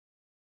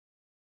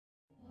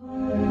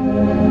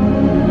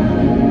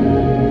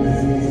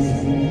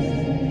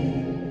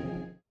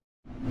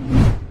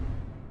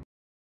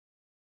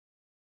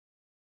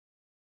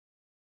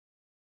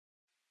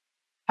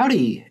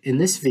Howdy! In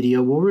this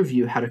video, we'll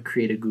review how to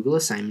create a Google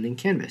assignment in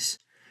Canvas.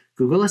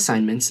 Google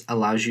Assignments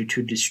allows you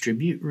to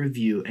distribute,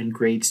 review, and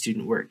grade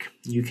student work.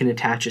 You can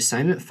attach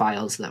assignment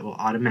files that will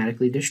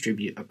automatically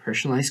distribute a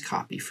personalized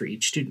copy for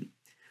each student.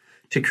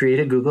 To create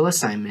a Google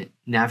assignment,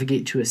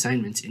 navigate to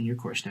Assignments in your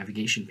course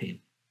navigation pane.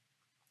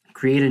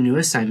 Create a new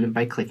assignment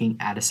by clicking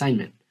Add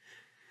Assignment.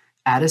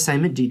 Add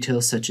assignment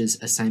details such as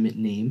assignment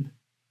name,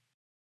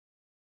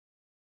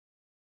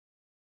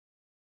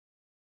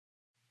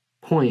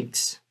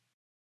 points,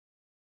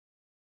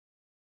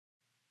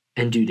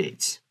 and due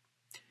dates.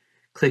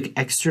 Click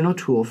External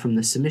Tool from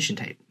the Submission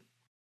type.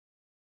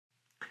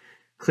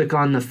 Click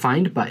on the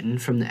Find button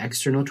from the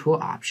External Tool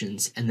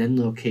options and then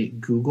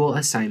locate Google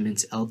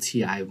Assignments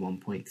LTI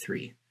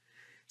 1.3.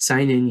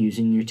 Sign in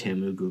using your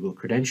TAMU Google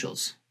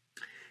credentials.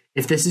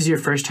 If this is your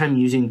first time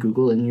using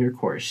Google in your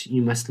course,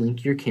 you must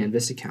link your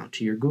Canvas account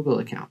to your Google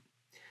account.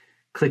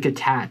 Click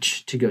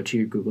Attach to go to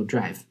your Google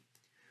Drive.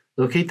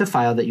 Locate the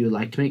file that you would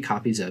like to make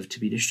copies of to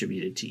be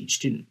distributed to each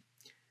student.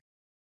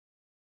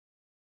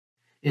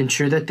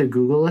 Ensure that the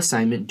Google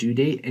assignment due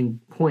date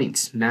and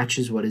points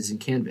matches what is in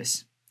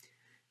Canvas.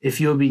 If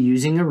you will be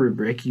using a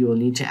rubric, you will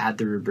need to add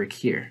the rubric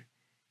here.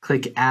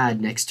 Click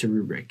Add next to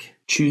Rubric.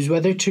 Choose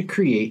whether to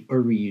create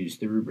or reuse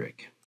the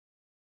rubric.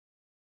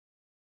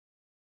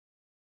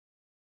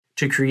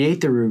 To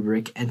create the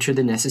rubric, enter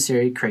the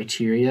necessary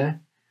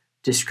criteria,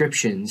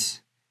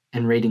 descriptions,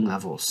 and rating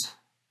levels.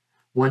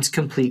 Once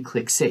complete,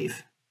 click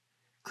Save.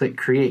 Click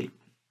Create.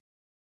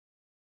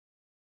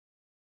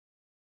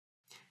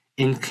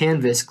 In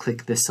Canvas,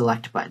 click the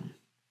Select button.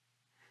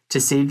 To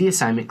save the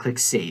assignment, click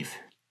Save.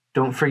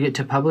 Don't forget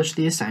to publish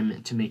the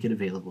assignment to make it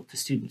available to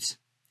students.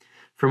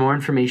 For more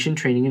information,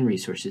 training, and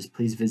resources,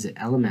 please visit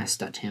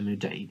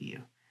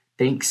lms.tamu.edu.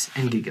 Thanks,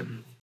 and gig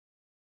 'em.